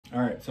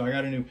Alright, so I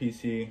got a new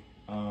PC.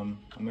 I'm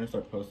gonna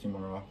start posting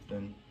more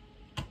often.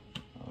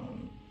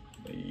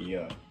 But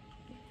yeah.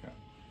 Okay.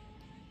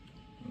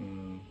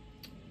 I'm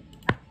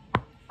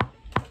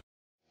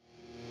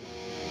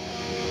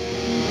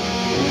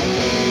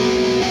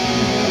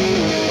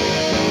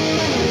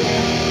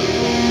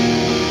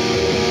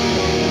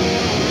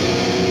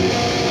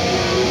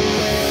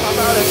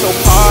out at your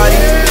party,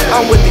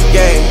 I'm with the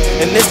gang,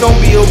 and this gon'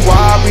 be a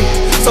robbery.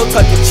 So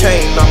tuck your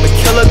chain, I'm a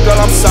killer, girl,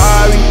 I'm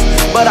sorry,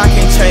 but I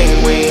can't change.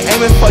 We ain't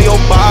aiming for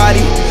your body,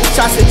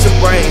 shots hit your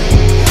brain.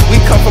 We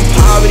come from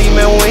poverty,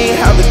 man, we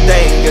ain't have a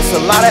thing. It's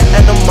a lot of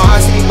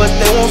animosity, but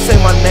they won't say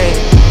my name.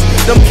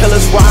 Them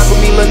killers ride with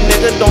me, little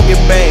nigga, don't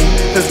get banged,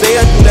 cause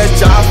they'll do that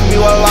job for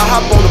me while I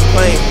hop on the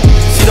plane.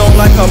 She don't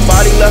like her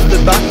body, left the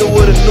doctor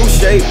with a new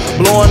shape.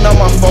 Blowing up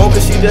my phone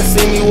cause she just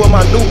see me with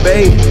my new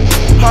babe.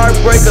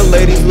 Heartbreaker,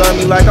 ladies love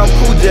me like I'm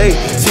Cool J.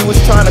 She was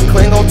trying to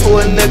cling on to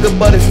a nigga,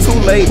 but it's too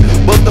late.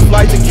 Booked the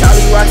flight to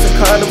Cali, racks and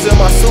condoms in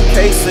my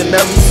suitcase, and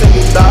every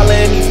single dollar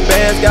in these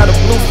bands got a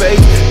blue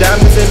face.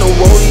 Diamonds in the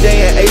rollie,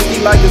 they in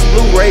HD like it's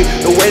Blu-ray.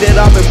 The way that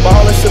I've been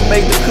ballin' should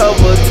make the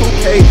cover of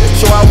 2K.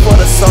 Show out for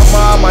the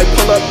summer, I might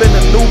pull up in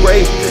a new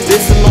race.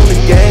 This is on the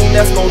gang,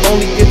 that's gon'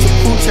 only get your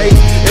crew chase.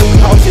 And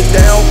we house you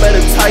down,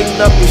 better tighten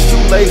up your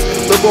shoelace.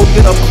 Look, go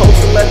get up close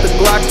and let the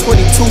Glock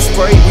 22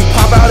 spray. We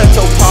pop out at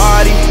your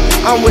party,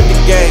 I'm with the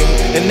gang,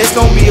 and this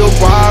gon' be a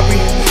robbery.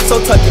 So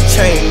tuck your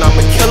chain, I'm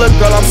a killer,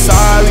 girl, I'm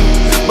sorry,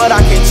 but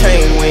I can't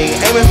change. We ain't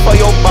aiming for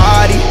your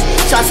body,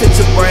 shots hit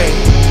your brain.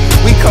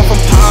 We come from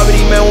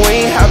poverty, man,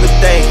 we ain't have a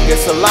thing.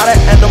 It's a lot of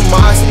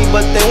animosity,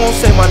 but they won't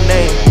say my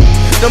name.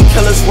 Them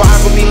killers ride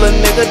with me, little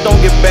nigga, don't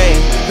get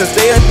banged, cause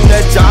they'll do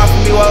that job for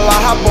me while I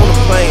hop on the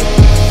plane.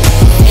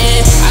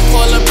 Yeah, I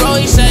call a bro,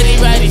 he said he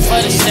ready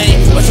for the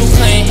same. What you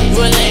claim? You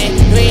a lame,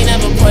 you ain't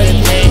never put a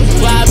name.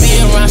 Why I be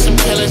around some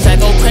killers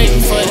that go crazy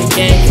for the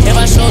game? If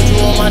I showed you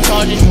all my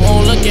charges, you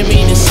won't look at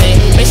me the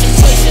same. Made some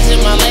choices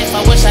in my life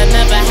I wish I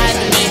never had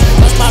to make.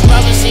 Lost my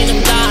brother, seen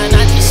him die, and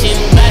I just seen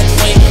him back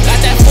swing.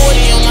 Got that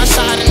 40 on my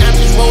side, and I'm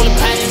just rolling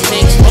past his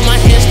takes. But my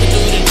hands could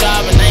do the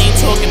job, and I ain't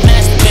talking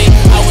masturbate.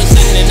 I was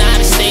in and out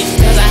of states,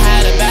 cause I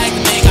had a bag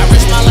to make. I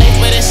risked my life,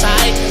 but it's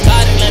alright,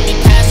 God didn't let me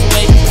pass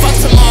away. Fuck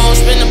tomorrow,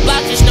 spin the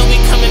block, just know we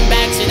coming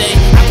back today.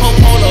 I go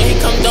polo, he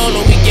come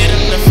dolo, we get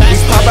him the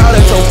fast. Pop out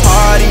at your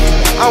party,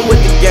 I'm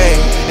with the gang,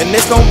 and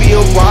this gon' be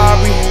a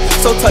robbery.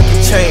 So tuck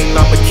your chain,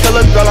 I'm a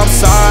killer, girl, I'm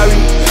sorry,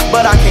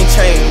 but I can't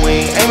change.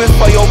 We ain't aiming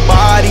for your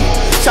body,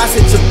 shots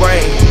hit your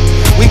brain.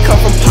 We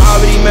come from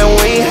poverty, man,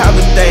 we ain't have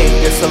a thing.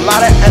 It's a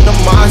lot of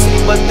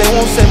animosity, but they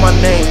won't say my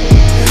name.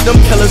 Them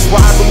killers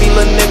ride with me,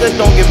 little nigga,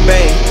 don't get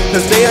banged,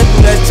 cause they'll do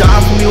that job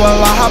for me while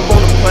I hop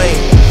on the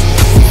plane.